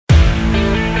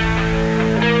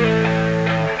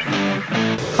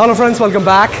Hello friends, welcome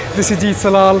back. This is Jeet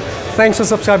Selal. Thanks for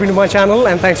subscribing to my channel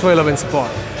and thanks for your love and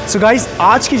support. So guys,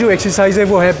 आज की जो exercise है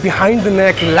वो है behind the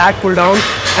neck lat pull down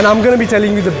and I'm going to be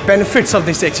telling you the benefits of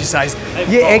this exercise.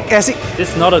 ये एक ऐसी This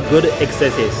is not a good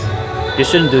exercise. You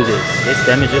shouldn't do this. It's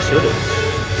damages shoulders.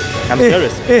 I'm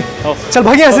serious. चल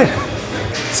भाग यहाँ से.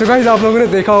 So guys, आप लोगों ने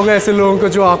देखा होगा ऐसे लोगों को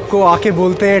जो आपको आके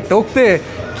बोलते हैं, टोकते हैं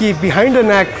कि behind the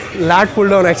neck lat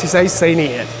pull down exercise सही नहीं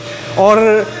है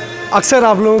और अक्सर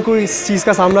आप लोगों को इस चीज़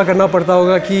का सामना करना पड़ता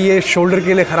होगा कि ये शोल्डर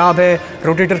के लिए ख़राब है,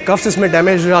 रोटेटर कफ्स इसमें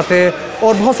डैमेज हो जाते हैं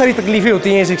और बहुत सारी तकलीफ़ें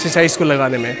होती हैं इस एक्सरसाइज को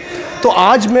लगाने में। तो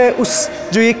आज मैं उस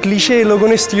जो ये क्लीशे लोगों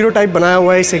ने स्टीरियोटाइप बनाया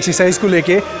हुआ है इस एक्सरसाइज को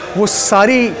लेके, वो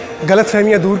सारी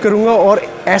गलतफहमियां दूर करूंगा और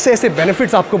ऐसे ऐसे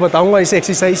बेनिफिट्स आपको बताऊंगा इस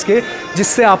एक्सरसाइज के,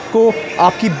 जिससे आपको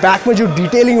आपकी बैक में जो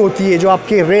डिटेलिंग होती है, जो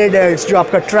आपके रेड एल्स, जो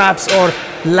आपका ट्रैप्स और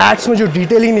लैट्स में जो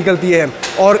डिटेलिंग निकलती है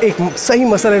और एक सही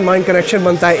मसल एंड माइंड कनेक्शन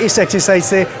बनता है इस एक्सरसाइज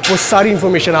से, वो सारी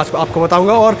इन्फॉर्मेशन आज आपको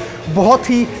बताऊंगा और बहुत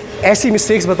ही ऐसी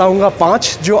मिस्टेक्स बताऊंगा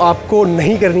 5 जो आपको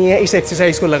नहीं करनी है इस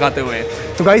एक्सरसाइज को लगाते हुए।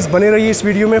 तो गाइज़ बने रहिए इस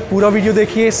वीडियो में, पूरा वीडियो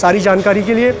देखिए सारी जानकारी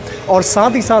के लिए और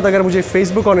साथ ही साथ अगर मुझे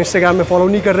फेसबुक और इंस्टाग्राम में फॉलो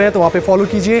नहीं कर रहे हैं तो वहाँ पे फॉलो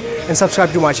कीजिए and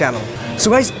subscribe to my channel.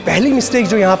 So guys पहली मिस्टेक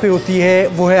जो यहाँ पे होती है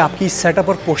वो है आपकी सेटअप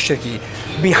और पोस्चर की।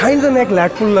 Behind the neck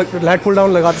lat pull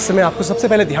down लगाते समय आपको सबसे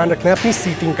पहले ध्यान रखना है अपनी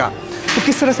सीटिंग का। तो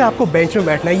किस तरह से आपको बेंच में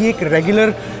बैठना है, ये एक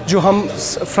रेगुलर जो हम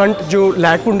फ्रंट जो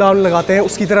लैट पुल डाउन लगाते हैं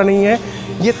उसकी तरह नहीं है,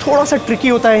 ये थोड़ा सा ट्रिकी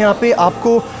होता है। यहाँ पे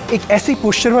आपको एक ऐसी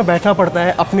पोस्चर में बैठना पड़ता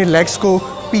है, अपने लेग्स को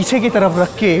पीछे की तरफ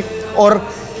रख के और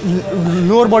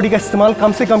लोअर बॉडी का इस्तेमाल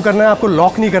कम से कम करना है, आपको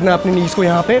लॉक नहीं करना है अपनी नीज़ को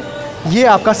यहाँ पे। ये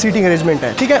आपका सीटिंग अरेंजमेंट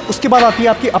है, ठीक है। उसके बाद आती है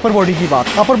आपकी अपर बॉडी की बात।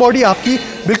 अपर बॉडी आपकी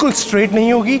बिल्कुल स्ट्रेट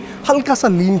नहीं होगी, हल्का सा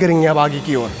लीन करेंगे आप आगे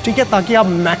की ओर, ठीक है, ताकि आप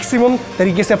मैक्सिमम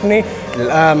तरीके से अपने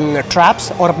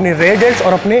ट्रैप्स और अपने रेड एल्स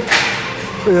और अपने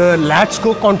लैट्स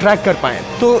को कॉन्ट्रैक्ट कर पाएँ।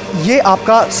 तो ये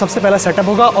आपका सबसे पहला सेटअप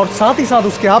होगा और साथ ही साथ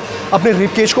उसके आप अपने रिब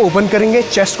केज को ओपन करेंगे,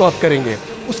 चेस्ट को अप करेंगे,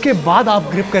 उसके बाद आप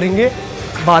ग्रिप करेंगे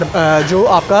बार जो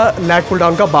आपका लैट पुल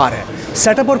डाउन का बार है।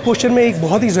 सेटअप और पोस्चर में एक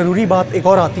बहुत ही ज़रूरी बात एक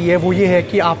और आती है, वो ये है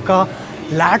कि आपका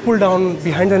lat pull down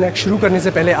behind the neck शुरू करने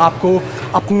से पहले आपको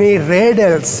अपने रेड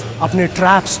एल्स, अपने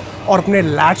ट्रैप्स और अपने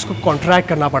लैट्स को कॉन्ट्रैक्ट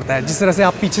करना पड़ता है। जिस तरह से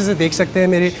आप पीछे से देख सकते हैं,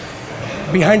 मेरे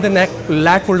behind the neck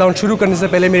lat pull down शुरू करने से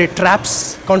पहले मेरे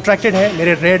ट्रैप्स कॉन्ट्रैक्टेड हैं,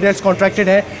 मेरे रेड एल्स कॉन्ट्रैक्टेड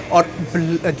हैं और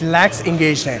लैट्स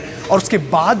इंगेज हैं। और उसके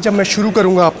बाद जब मैं शुरू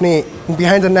करूँगा अपने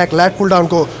behind the neck lat pull down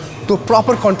को, तो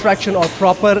प्रॉपर कॉन्ट्रैक्शन और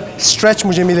प्रॉपर स्ट्रेच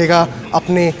मुझे मिलेगा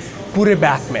अपने पूरे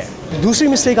बैक में। दूसरी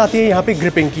मिस्टेक आती है यहाँ पे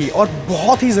ग्रिपिंग की, और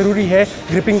बहुत ही ज़रूरी है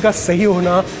ग्रिपिंग का सही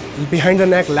होना behind the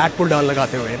neck lat pull down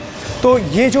लगाते हुए। तो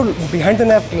ये जो behind the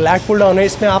neck lat pull down है,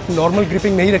 इसमें आप नॉर्मल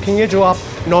ग्रिपिंग नहीं रखेंगे जो आप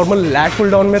नॉर्मल लैट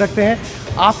पुल डाउन में रखते हैं।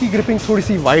 आपकी ग्रिपिंग थोड़ी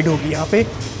सी वाइड होगी यहाँ पे,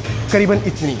 करीबन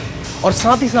इतनी, और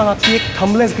साथ ही साथ आपकी एक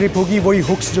थंबलेस ग्रिप होगी, वही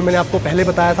हुक्स जो मैंने आपको पहले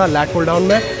बताया था लैट पुल डाउन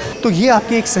में। तो ये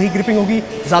आपकी एक सही ग्रिपिंग होगी।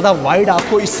 ज़्यादा वाइड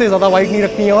आपको इससे ज़्यादा वाइड नहीं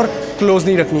रखनी है और क्लोज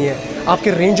नहीं रखनी है।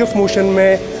 आपके रेंज ऑफ मोशन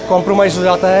में कॉम्प्रोमाइज़ हो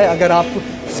जाता है अगर आप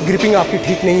ग्रिपिंग आपकी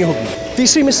ठीक नहीं होगी।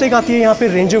 तीसरी मिस्टेक आती है यहाँ पे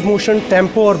रेंज ऑफ मोशन,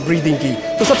 टेम्पो और ब्रीदिंग की।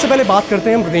 तो सबसे पहले बात करते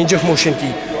हैं हम रेंज ऑफ मोशन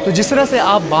की। तो जिस तरह से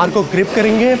आप बार को ग्रिप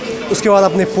करेंगे, उसके बाद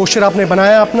अपने पोस्चर आपने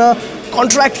बनाया, अपना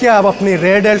कॉन्ट्रैक्ट किया आप अपने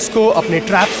रेड एल्स को, अपने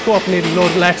ट्रैप्स को, अपने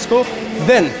लोअर लैट्स को,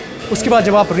 देन उसके बाद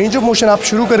जब आप रेंज ऑफ मोशन आप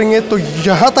शुरू करेंगे तो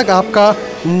यहाँ तक आपका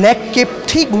नेक के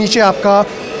ठीक नीचे आपका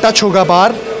टच होगा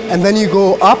बार, and then you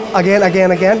go up again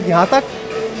again again यहाँ तक।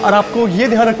 और आपको ये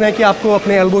ध्यान रखना है कि आपको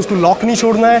अपने एल्बोज़ को लॉक नहीं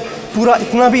छोड़ना है, पूरा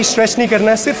इतना भी स्ट्रेच नहीं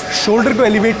करना है, सिर्फ शोल्डर को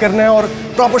एलिवेट करना है और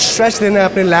प्रॉपर स्ट्रेच देना है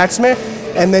अपने लैट्स में।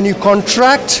 And then you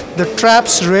contract the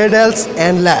traps, red else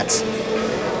and let's,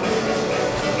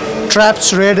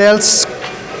 traps, red else,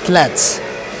 let's,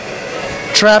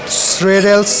 traps, red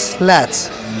else, let's,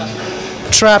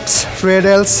 traps, red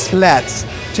else, let's,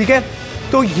 ठीक है।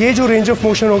 तो ये जो रेंज ऑफ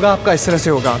मोशन होगा आपका इस तरह से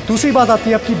होगा। दूसरी बात आती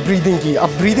है आपकी ब्रीदिंग की। अब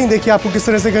ब्रीदिंग देखिए आपको किस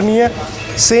तरह से करनी है।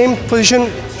 Same position,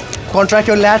 contract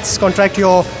your let's, contract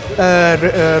your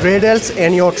red else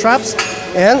and your traps,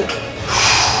 and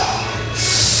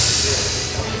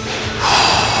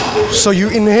so you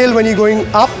inhale when you're going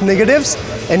up negatives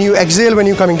and you exhale when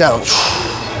you're coming down.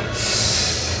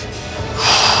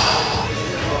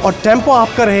 और टेम्पो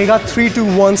आपका रहेगा 3 to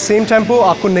 1, सेम टेम्पो।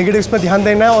 आपको negatives पे ध्यान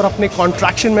देना है और अपने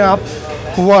कॉन्ट्रैक्शन में आप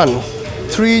 1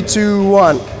 3 2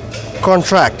 1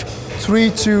 कॉन्ट्रैक्ट, 3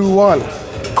 2 1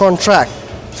 कॉन्ट्रैक्ट,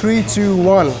 3 2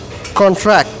 1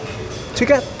 कॉन्ट्रैक्ट,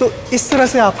 ठीक है। तो इस तरह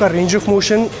से आपका रेंज ऑफ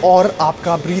मोशन और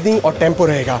आपका ब्रीदिंग और टेम्पो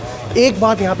रहेगा। एक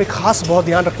बात यहाँ पे खास बहुत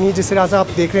ध्यान रखनी है, जिस तरह से आप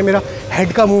देख रहे हैं मेरा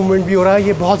हेड का मूवमेंट भी हो रहा है,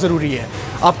 ये बहुत ज़रूरी है।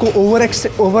 आपको ओवर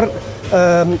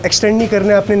एक्सटेंड नहीं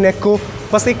करना है अपने नेक को,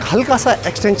 बस एक हल्का सा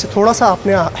एक्सटेंशन, थोड़ा सा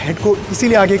अपने हेड को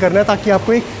इसीलिए आगे करना है ताकि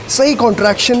आपको एक सही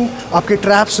कॉन्ट्रैक्शन आपके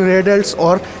ट्रैप्स, रेयर डेल्ट्स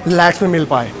और लैट्स में मिल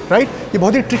पाए, राइट। ये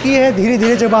बहुत ही ट्रिकी है। धीरे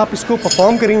धीरे जब आप इसको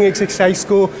परफॉर्म करेंगे इस एक्सरसाइज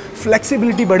को,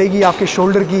 फ्लेक्सिबिलिटी बढ़ेगी आपके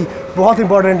शोल्डर की, बहुत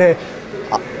इंपॉर्टेंट है।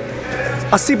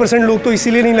 80% लोग तो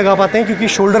इसीलिए नहीं लगा पाते हैं क्योंकि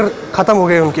शोल्डर ख़त्म हो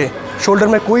गए, उनके शोल्डर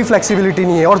में कोई फ्लेक्सिबिलिटी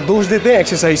नहीं है और दोष देते हैं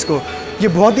एक्सरसाइज को। ये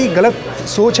बहुत ही गलत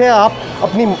सोच है। आप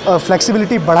अपनी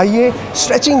फ्लेक्सिबिलिटी बढ़ाइए,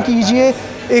 स्ट्रेचिंग कीजिए।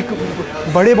 एक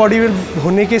बड़े बॉडी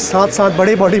होने के साथ साथ,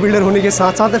 बड़े बॉडी बिल्डर होने के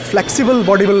साथ साथ फ्लेक्सिबल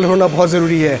बॉडी बिल्डर होना बहुत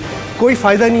ज़रूरी है। कोई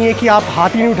फ़ायदा नहीं है कि आप हाथ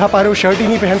ही नहीं उठा पा रहे हो, शर्ट ही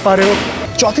नहीं पहन पा रहे हो।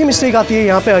 चौथी मिस्टेक आती है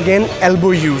यहाँ पे अगेन,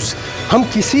 एल्बो यूज़। हम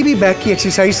किसी भी बैक की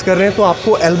एक्सरसाइज कर रहे हैं तो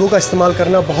आपको एल्बो का इस्तेमाल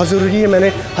करना बहुत ज़रूरी है।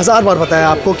 मैंने 1000 बार बताया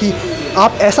आपको कि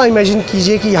आप ऐसा इमेजिन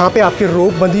कीजिए कि यहाँ पे आपके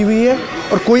रोप बंधी हुई है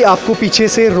और कोई आपको पीछे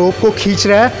से रोप को खींच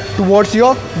रहा है टुवर्ड्स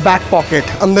योर बैक पॉकेट,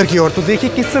 अंदर की ओर। तो देखिए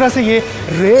किस तरह से ये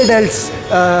rare delts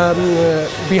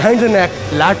behind the neck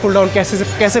lat pull down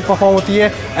कैसे परफॉर्म होती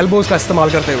है एल्बोज़ का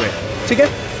इस्तेमाल करते हुए, ठीक है।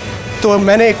 तो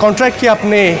मैंने कॉन्ट्रैक्ट किया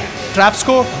अपने ट्रैप्स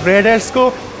को, रेयर डेल्ट्स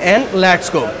को एंड लैट्स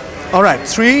को। Alright,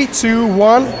 3, 2,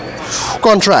 1,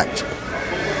 contract,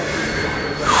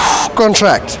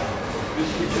 contract,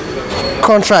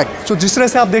 contract. तो जिस तरह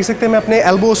से आप देख सकते हैं मैं अपने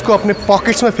एल्बोज़ को अपने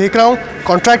पॉकेट्स में फेंक रहा हूँ,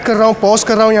 कॉन्ट्रैक्ट कर रहा हूँ, पॉज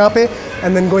कर रहा हूँ यहाँ पे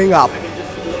and then going up,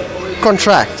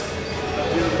 contract,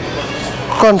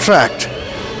 contract,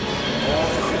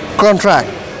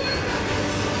 contract.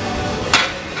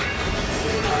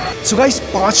 So guys,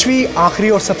 पांचवी आखिरी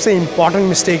और सबसे इम्पॉर्टेंट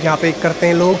मिस्टेक यहाँ पे करते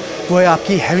हैं लोग, वो है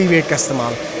आपकी हैवी वेट का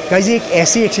इस्तेमाल। गाइस, ये एक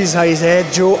ऐसी एक्सरसाइज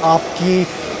है जो आपकी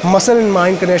मसल एंड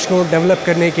माइंड कनेक्शन को डेवलप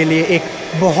करने के लिए एक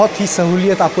बहुत ही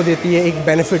सहूलियत आपको देती है, एक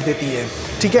बेनिफिट देती है,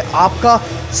 ठीक है। आपका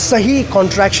सही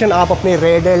कॉन्ट्रैक्शन आप अपने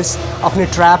रेयर डेल्ट्स, अपने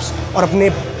ट्रैप्स और अपने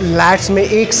लैट्स में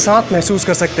एक साथ महसूस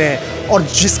कर सकते हैं और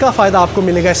जिसका फ़ायदा आपको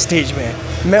मिलेगा स्टेज में।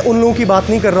 मैं उन लोगों की बात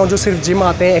नहीं कर रहा हूँ जो सिर्फ जिम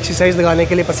आते हैं एक्सरसाइज लगाने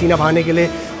के लिए, पसीना बहाने के लिए,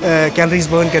 कैलोरीज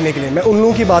बर्न करने के लिए। मैं उन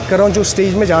लोगों की बात कर रहा हूँ जो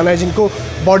स्टेज में जाना है, जिनको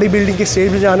बॉडी बिल्डिंग के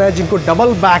स्टेज में जाना है, जिनको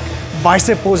double back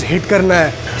bicep pose hit करना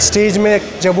है स्टेज में।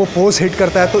 जब वो पोज हिट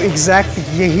करता है तो एग्जैक्ट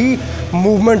यही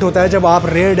मूवमेंट होता है जब आप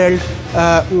rare dealt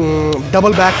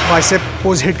double back bicep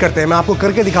pose hit करते हैं। मैं आपको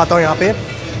करके दिखाता हूँ यहाँ पे,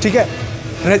 ठीक है।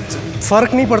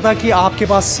 फ़र्क नहीं पड़ता कि आपके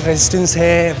पास रेजिस्टेंस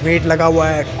है, वेट लगा हुआ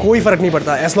है, कोई फ़र्क नहीं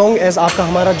पड़ता एज लॉन्ग एज आपका,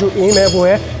 हमारा जो एम है वो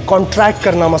है कॉन्ट्रैक्ट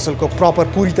करना मसल को प्रॉपर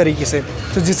पूरी तरीके से।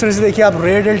 तो जिस तरह से देखिए आप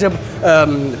रेयर डेल्ट जब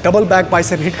डबल बैक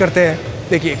बाइसेप हिट करते हैं,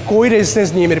 देखिए कोई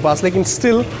रेजिस्टेंस नहीं है मेरे पास, लेकिन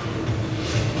स्टिल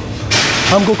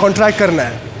हमको कॉन्ट्रैक्ट करना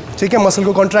है, ठीक है। मसल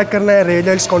को कॉन्ट्रैक्ट करना है, रेयर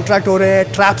डेल्ट्स कॉन्ट्रैक्ट हो रहे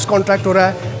हैं, ट्रैप्स कॉन्ट्रैक्ट हो रहा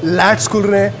है, लैट्स खुल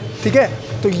रहे हैं, ठीक है।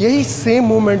 तो यही सेम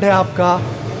मूवमेंट है आपका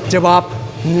जब आप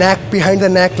नेक, behind the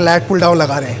neck lat pull down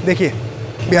लगा रहे हैं। देखिए,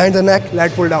 behind the neck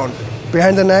lat pull down,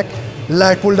 behind the neck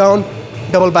lat pull down,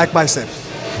 double back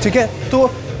biceps, ठीक है। तो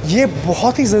ये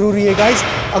बहुत ही ज़रूरी है गाइस।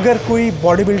 अगर कोई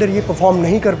बॉडी बिल्डर ये परफॉर्म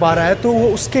नहीं कर पा रहा है तो वो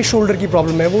उसके शोल्डर की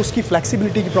प्रॉब्लम है, वो उसकी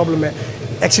फ्लेक्सिबिलिटी की प्रॉब्लम है,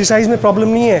 एक्सरसाइज में प्रॉब्लम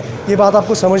नहीं है। ये बात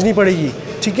आपको समझनी पड़ेगी,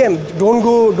 ठीक है।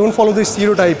 Don't follow this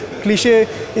stereotype, cliché,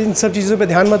 इन सब चीज़ों पे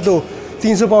ध्यान मत दो।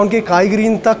 300 पाउंड के काई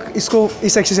ग्रीन तक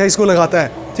इस एक्सरसाइज को लगाता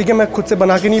है, ठीक है। मैं खुद से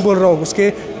बना के नहीं बोल रहा हूँ, उसके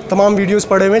तमाम वीडियोस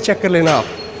पड़े हुए चेक कर लेना आप,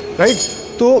 राइट।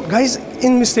 तो गाइस,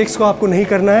 इन मिस्टेक्स को आपको नहीं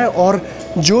करना है और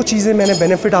जो चीज़ें मैंने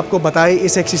बेनिफिट आपको बताए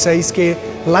इस एक्सरसाइज के,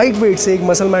 लाइट वेट से एक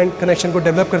मसल माइंड कनेक्शन को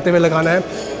डेवलप करते हुए लगाना है,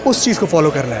 उस चीज़ को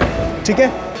फॉलो करना है, ठीक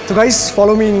है। तो guys,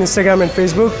 follow me in Instagram and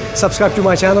Facebook, subscribe to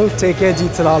my channel. Take care,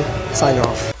 Jeet Salal, sign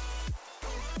of.